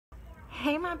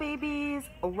Hey my babies,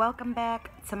 welcome back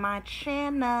to my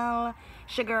channel.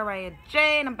 It's your girl Raya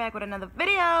J, and I'm back with another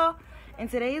video. In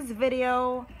today's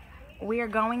video, we are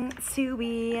going to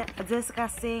be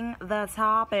discussing the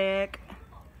topic.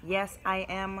 Yes, I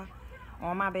am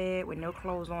on my bed with no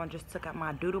clothes on. Just took out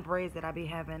my doodle braids that I be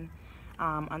having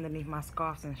underneath my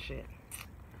scarves and shit.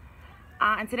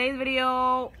 In today's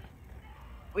video,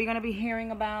 we're gonna be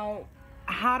hearing about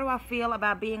how do I feel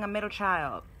about being a middle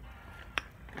child.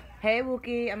 Hey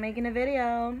Wookie, I'm making a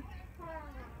video.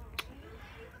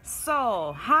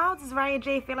 So, how does Raya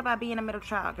J feel about being a middle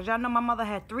child? Because y'all know my mother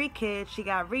had 3 kids. She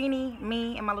got Rini,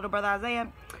 me, and my little brother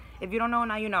Isaiah. If you don't know,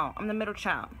 now you know. I'm the middle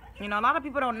child. You know, a lot of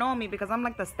people don't know me because I'm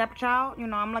like the stepchild. You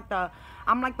know, I'm like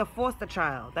the foster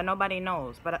child that nobody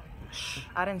knows. But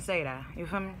I didn't say that. You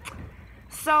feel me?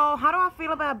 So, how do I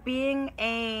feel about being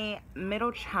a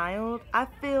middle child? I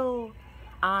feel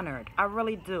honored. I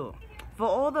really do. For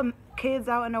all the kids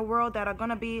out in the world that are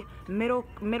gonna be middle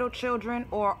children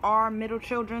or are middle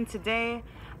children today,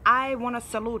 I want to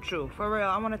salute you. For real,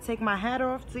 I want to take my hat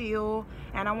off to you,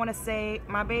 and I want to say,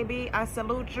 my baby, I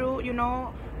salute you. You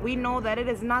know, we know that it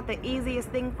is not the easiest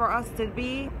thing for us to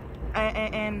be,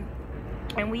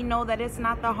 and we know that it's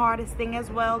not the hardest thing as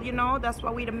well. You know, that's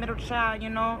why we the middle child. You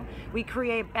know, we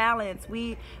create balance.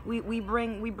 We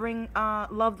bring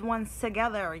loved ones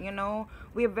together. You know,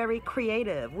 we're very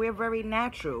creative. We're very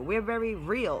natural. We're very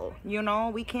real. You know,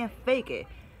 we can't fake it.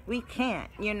 We can't.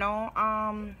 You know.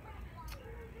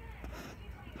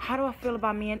 How do I feel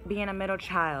about me being a middle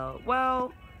child?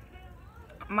 Well,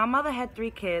 my mother had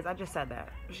 3 kids. I just said that.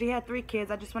 She had 3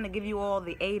 kids. I just want to give you all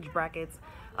the age brackets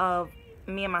of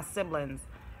me and my siblings.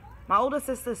 My older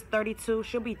sister's 32.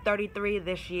 She'll be 33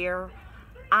 this year.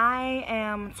 I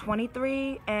am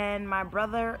 23, and my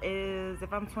brother is,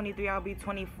 if I'm 23, I'll be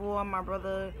 24. My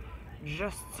brother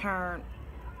just turned,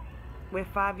 we're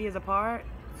 5 years apart,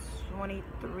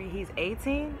 23, he's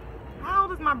 18. How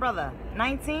old is my brother?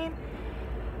 19?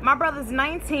 My brother's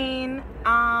 19.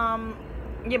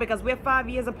 Yeah, because we're 5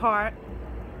 years apart.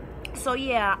 So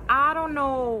yeah, I don't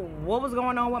know what was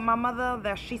going on with my mother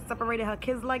that she separated her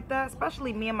kids like that,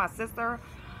 especially me and my sister.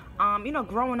 You know,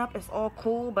 growing up is all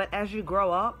cool, but as you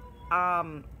grow up,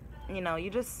 you know,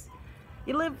 you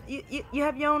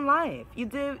have your own life. You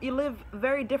live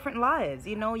very different lives.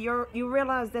 You know, you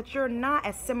realize that you're not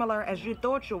as similar as you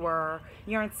thought you were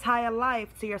your entire life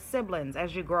to your siblings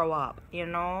as you grow up, you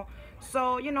know.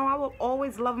 So, you know, I will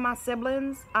always love my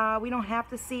siblings. We don't have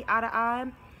to see eye to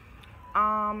eye.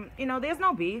 You know, there's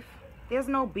no beef. There's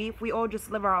no beef. We all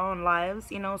just live our own lives.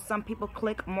 You know, some people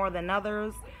click more than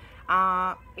others.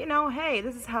 You know, hey,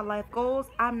 this is how life goes.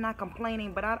 I'm not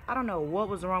complaining, but I don't know what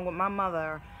was wrong with my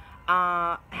mother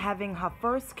having her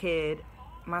first kid,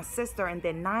 my sister, and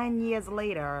then 9 years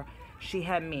later, she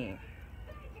had me.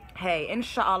 Hey,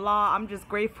 inshallah, I'm just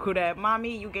grateful that,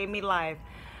 mommy, you gave me life.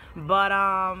 But,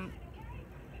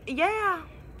 yeah,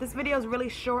 this video is really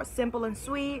short, simple, and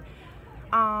sweet.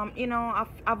 You know,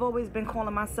 I've always been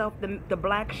calling myself the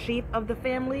black sheep of the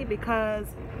family because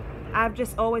I've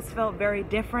just always felt very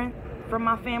different from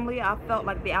my family. I felt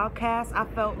like the outcast. I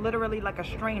felt literally like a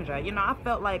stranger. You know, I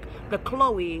felt like the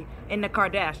Chloe in the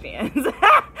Kardashians.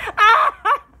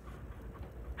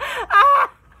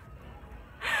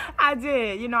 I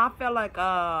did. You know, I felt like,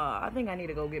 I think I need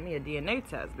to go get me a DNA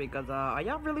test because, are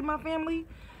y'all really my family?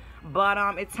 But,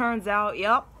 it turns out,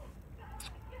 yep.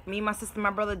 Me, my sister,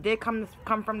 my brother did come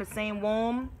from the same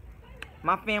womb.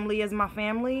 My family is my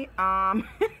family.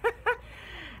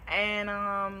 And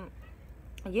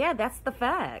yeah, that's the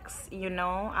facts. You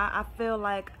know, I feel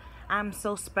like I'm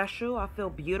so special. I feel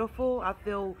beautiful. I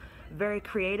feel very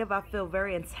creative. I feel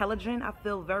very intelligent. I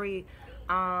feel very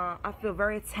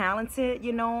talented.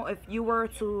 You know, if you were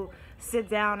to sit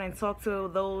down and talk to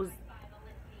those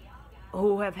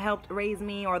who have helped raise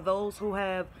me, or those who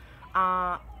have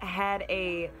had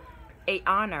a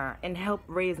honor and help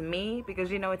raise me,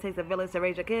 because you know it takes a village to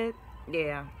raise your kid.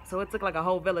 Yeah, so it took like a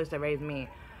whole village to raise me.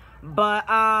 But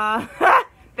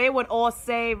they would all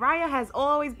say Raya has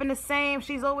always been the same.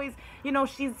 She's always, you know,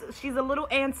 she's a little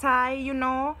anti, you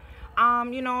know.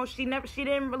 You know, she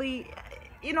didn't really,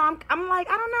 you know, I'm like,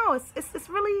 I don't know, it's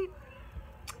really,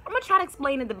 I'm gonna try to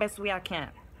explain it the best way I can.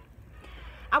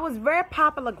 I was very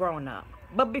popular growing up,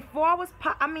 but before I was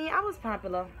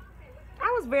popular.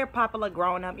 I was very popular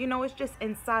growing up. You know, it's just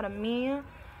inside of me.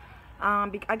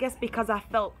 I guess because I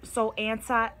felt so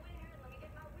anti.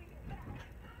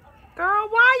 Girl,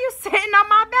 why are you sitting on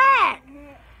my back?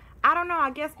 I don't know. I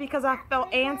guess because I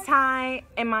felt anti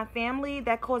in my family,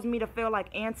 that caused me to feel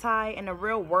like anti in the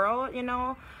real world, you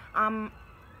know.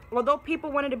 although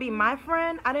people wanted to be my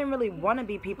friend, I didn't really want to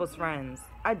be people's friends.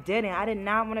 I didn't. I did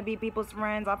not want to be people's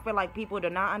friends. I feel like people do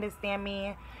not understand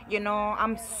me. You know,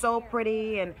 I'm so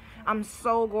pretty and I'm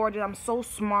so gorgeous. I'm so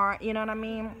smart. You know what I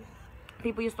mean?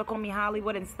 People used to call me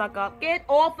Hollywood and stuck up. Get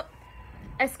off.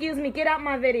 Excuse me. Get out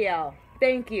my video.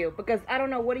 Thank you. Because I don't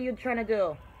know. What are you trying to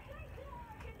do?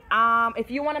 If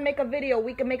you want to make a video,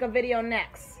 we can make a video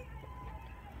next.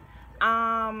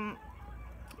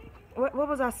 What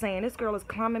was I saying? This girl is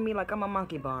climbing me like I'm a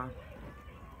monkey bar.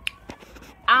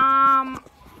 How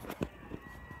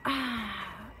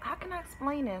can I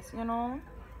explain this, you know?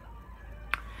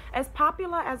 As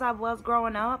popular as I was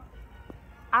growing up,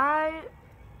 I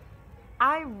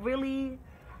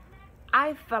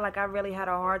felt like I really had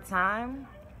a hard time.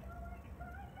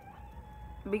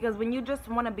 Because when you just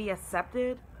want to be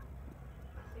accepted,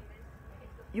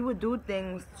 you would do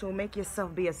things to make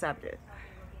yourself be accepted.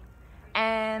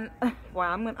 And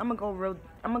well, I'm gonna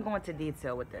go into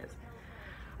detail with this.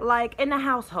 Like in the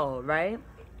household, right?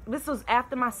 This was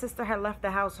after my sister had left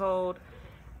the household.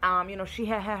 You know, she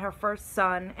had her first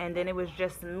son, and then it was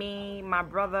just me, my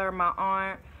brother, my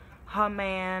aunt, her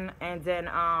man, and then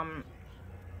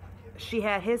she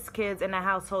had his kids in the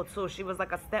household too. She was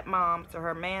like a stepmom to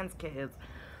her man's kids.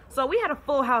 So we had a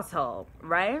full household,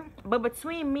 right? But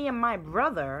between me and my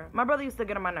brother used to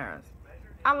get on my nerves.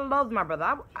 I loved my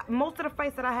brother. Most of the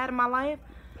fights that I had in my life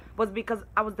was because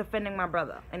I was defending my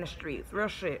brother in the streets. Real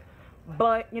shit.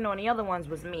 But, you know, and the other ones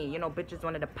was me. You know, bitches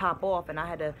wanted to pop off, and I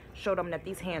had to show them that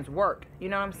these hands work. You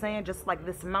know what I'm saying? Just like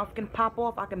this mouth can pop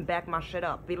off, I can back my shit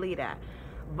up. Believe that.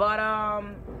 But,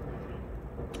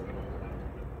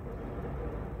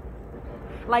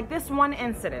 like this one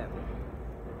incident.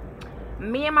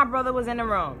 Me and my brother was in the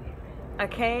room,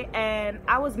 okay? And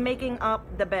I was making up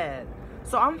the bed.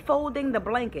 So I'm folding the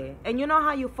blanket. And you know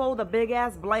how you fold a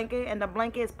big-ass blanket and the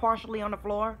blanket is partially on the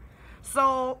floor?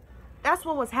 So that's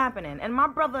what was happening. And my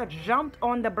brother jumped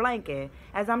on the blanket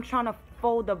as I'm trying to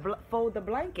fold the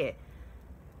blanket.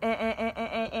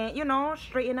 And you know,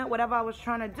 straighten up whatever I was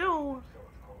trying to do.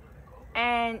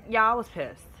 And, yeah, I was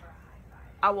pissed.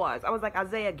 I was like,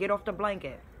 Isaiah, get off the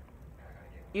blanket.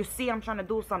 You see I'm trying to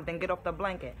do something. Get off the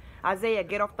blanket. Isaiah,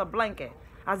 get off the blanket.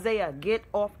 Isaiah, get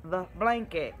off the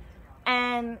blanket.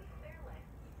 And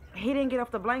he didn't get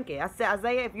off the blanket. I said,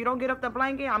 Isaiah, if you don't get off the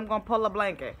blanket, I'm going to pull a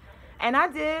blanket. And I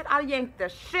did. I yanked the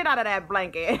shit out of that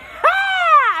blanket.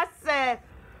 I said,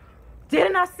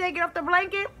 didn't I say get off the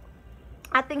blanket?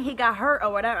 I think he got hurt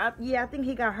or whatever. Yeah, I think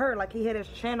he got hurt. Like he hit his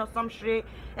chin or some shit.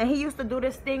 And he used to do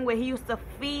this thing where he used to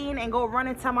fiend and go run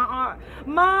into my aunt.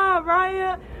 Ma,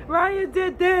 Riah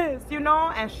did this, you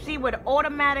know? And she would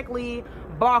automatically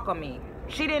bark on me.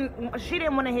 She didn't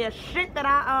want to hear shit that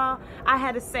I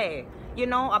had to say, you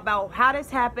know, about how this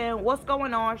happened, what's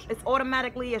going on. It's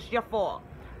automatically, it's your fault.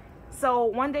 So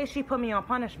one day she put me on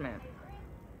punishment.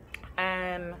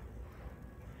 And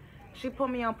she put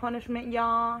me on punishment,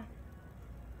 y'all.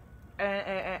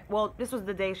 Well, this was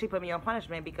the day she put me on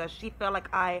punishment because she felt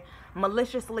like I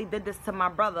maliciously did this to my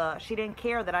brother. She didn't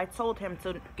care that I told him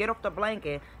to get off the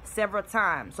blanket several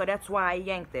times. So that's why I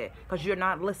yanked it, because you're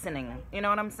not listening. You know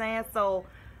what I'm saying? So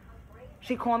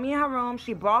she called me in her room.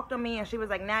 She barked on me, and she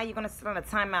was like, now you're going to sit on a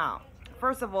timeout.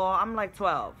 First of all, I'm like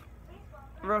 12.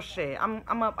 Real shit.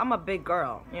 I'm a big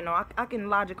girl. You know, I can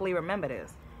logically remember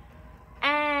this.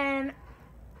 And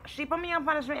she put me on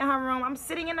punishment in her room. I'm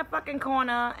sitting in the fucking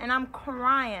corner and I'm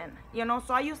crying, you know.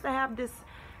 So I used to have this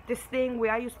thing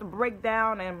where I used to break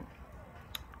down, and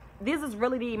this is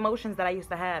really the emotions that I used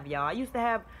to have, y'all. I used to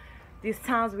have these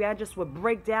times where I just would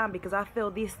break down because I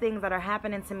feel these things that are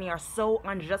happening to me are so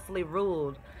unjustly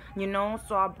ruled, you know.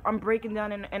 So I'm breaking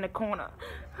down in the corner.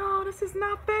 Oh, this is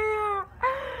not fair.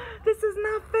 This is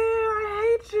not fair.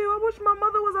 I hate you. I wish my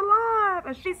mother was alive.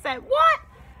 And she said, what?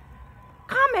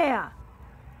 Come here.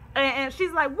 And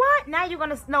she's like, what? Now you're going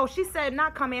to... No, she said,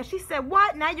 not come here. She said,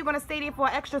 what? Now you're going to stay there for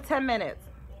an extra 10 minutes.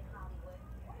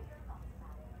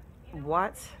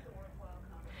 What?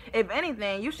 If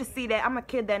anything, you should see that I'm a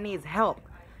kid that needs help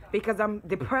because I'm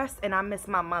depressed and I miss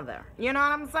my mother. You know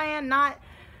what I'm saying?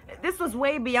 This was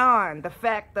way beyond the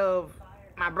fact of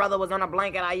my brother was on a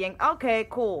blanket. I yanked. Okay,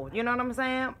 cool. You know what I'm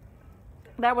saying?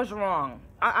 That was wrong.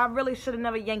 I really should have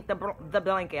never yanked the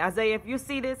blanket. Isaiah, if you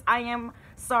see this, I am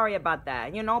sorry about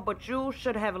that, you know, but you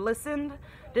should have listened.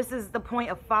 This is the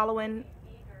point of following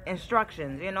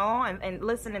instructions, you know, and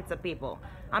listening to people.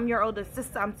 I'm your older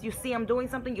sister. You see I'm doing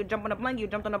something, you jump on the blanket, you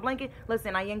jumped on the blanket.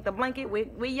 Listen, I yanked the blanket.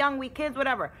 We young, we kids,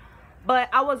 whatever. But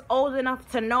I was old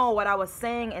enough to know what I was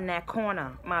saying in that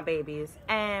corner, my babies.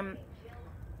 And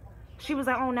she was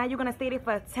like, oh, now you're going to stay there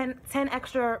for 10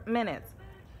 extra minutes.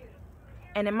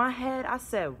 And in my head, I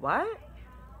said, what?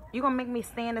 You gonna make me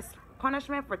stand this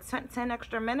punishment for 10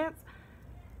 extra minutes?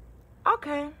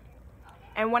 Okay.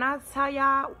 And when I tell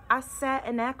y'all, I sat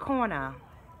in that corner.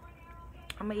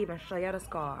 I'm gonna even show y'all the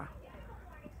scar.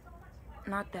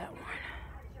 Not that one.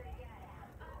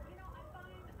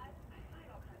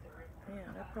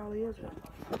 Yeah, that probably is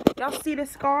it. Y'all see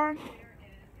this scar?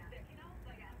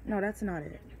 No, that's not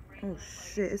it. Oh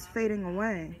shit, it's fading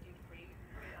away.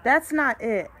 That's not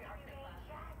it.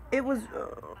 It was...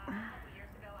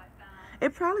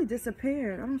 it probably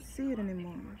disappeared. I don't see it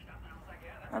anymore.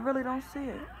 I really don't see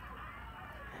it.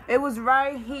 It was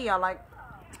right here, like...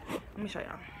 Let me show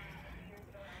y'all.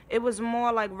 It was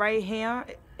more like right here.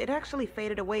 It actually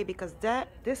faded away because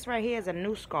this right here is a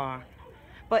new scar.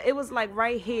 But it was like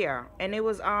right here. And it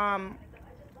was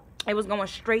going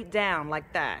straight down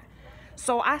like that.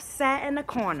 So I sat in the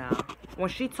corner when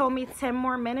she told me 10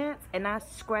 more minutes, and I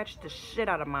scratched the shit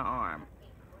out of my arm.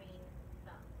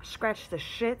 Scratched the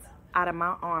shit out of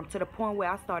my arm to the point where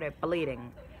I started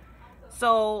bleeding.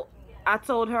 So I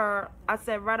told her, I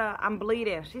said, Retta, I'm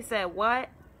bleeding. She said, what?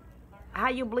 How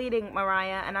you bleeding,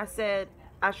 Mariah? And I said,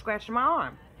 I scratched my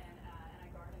arm.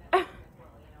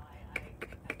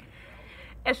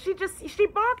 And she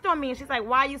barked on me. And she's like,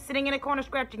 why are you sitting in the corner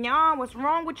scratching your arm? What's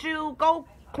wrong with you? Go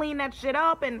clean that shit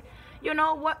up. And you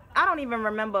know what? I don't even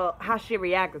remember how she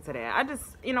reacted to that. I just,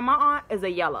 you know, my aunt is a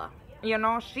yeller. You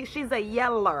know, she's a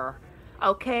yeller.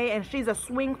 Okay? And she's a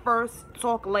swing first,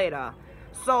 talk later.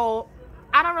 So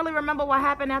I don't really remember what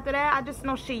happened after that. I just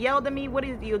know she yelled at me. What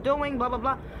is you doing? Blah, blah,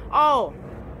 blah. Oh,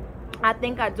 I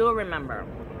think I do remember.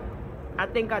 I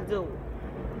think I do.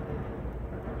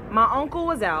 My uncle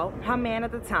was out, her man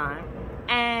at the time,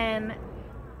 and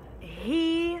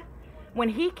when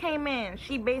he came in,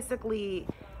 she basically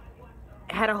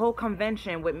had a whole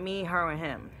convention with me, her, and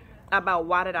him about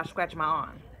why did I scratch my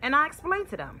arm. And I explained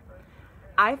to them.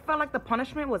 I felt like the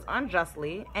punishment was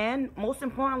unjustly, and most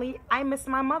importantly, I miss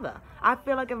my mother. I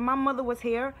feel like if my mother was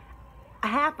here,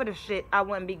 half of the shit I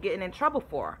wouldn't be getting in trouble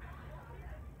for.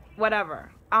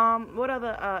 Whatever. What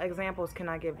other examples can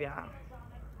I give y'all?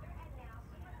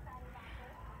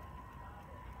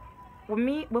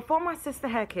 Before my sister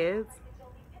had kids,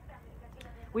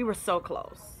 we were so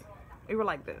close. We were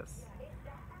like this.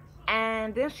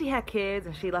 And then she had kids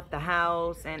and she left the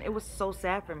house, and it was so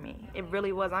sad for me. It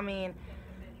really was. I mean,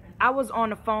 I was on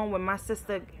the phone with my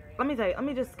sister. Let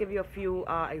me just give you a few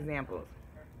examples.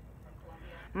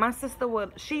 My sister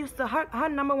her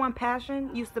number one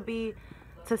passion used to be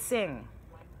to sing.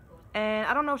 And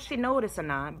I don't know if she noticed or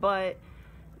not, but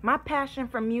my passion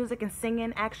for music and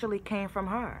singing actually came from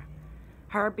her.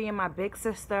 Her being my big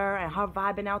sister and her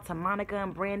vibing out to Monica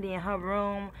and Brandy in her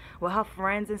room with her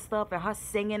friends and stuff, and her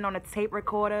singing on the tape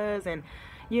recorders. And,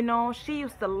 you know, she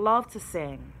used to love to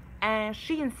sing. And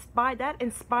that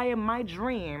inspired my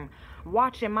dream,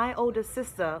 watching my older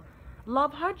sister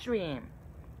love her dream,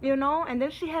 you know. And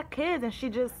then she had kids, and she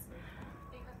just,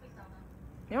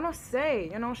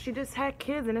 she just had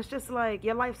kids, and it's just like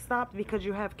your life stopped because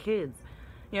you have kids.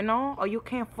 You know, or you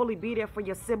can't fully be there for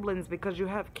your siblings because you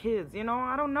have kids. You know,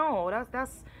 I don't know.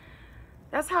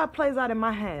 That's how it plays out in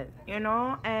my head. You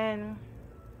know, and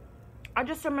I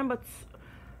just remember.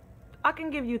 I can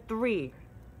give you three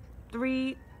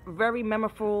very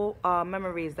memorable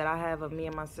memories that I have of me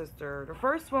and my sister. The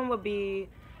first one would be.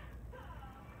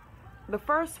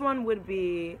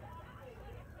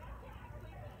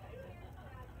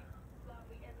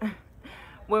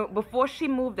 Before she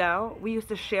moved out, we used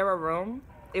to share a room.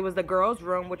 It was the girls'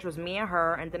 room, which was me and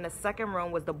her, and then the second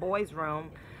room was the boys'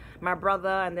 room, my brother,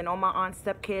 and then all my aunt's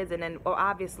stepkids, and then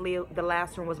obviously the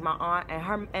last room was my aunt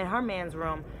and her man's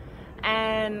room.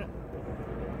 And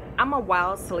I'm a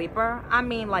wild sleeper. I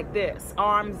mean, like this,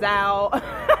 arms out,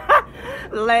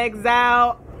 legs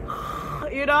out,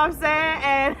 you know what I'm saying?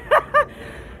 And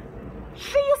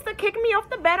she used to kick me off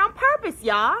the bed on purpose,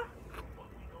 y'all.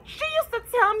 She used to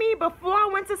tell me before I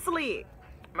went to sleep,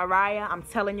 Mariah, I'm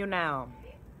telling you now,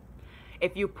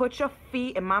 if you put your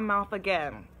feet in my mouth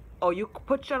again, or you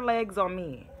put your legs on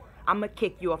me, I'm going to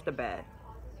kick you off the bed.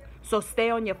 So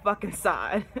stay on your fucking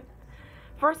side.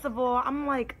 First of all, I'm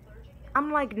like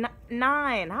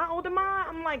 9. How old am I?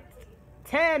 I'm like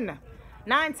 10.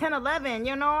 9, 10, 11,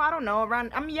 you know, I don't know,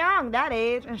 I'm young, that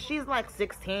age, and she's like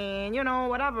 16, you know,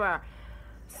 whatever.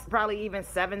 Probably even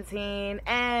 17,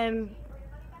 and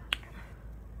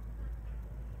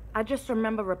I just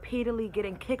remember repeatedly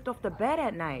getting kicked off the bed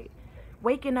at night,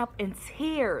 waking up in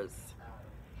tears.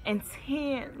 In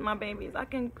tears, my babies. I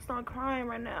can start crying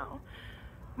right now.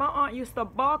 My aunt used to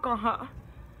bark on her.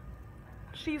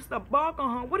 She used to bark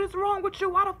on her. What is wrong with you?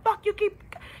 Why the fuck you keep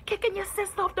kicking your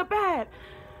sister off the bed?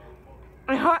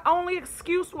 And her only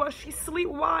excuse was she sleep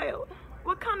wild.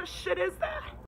 What kind of shit is that?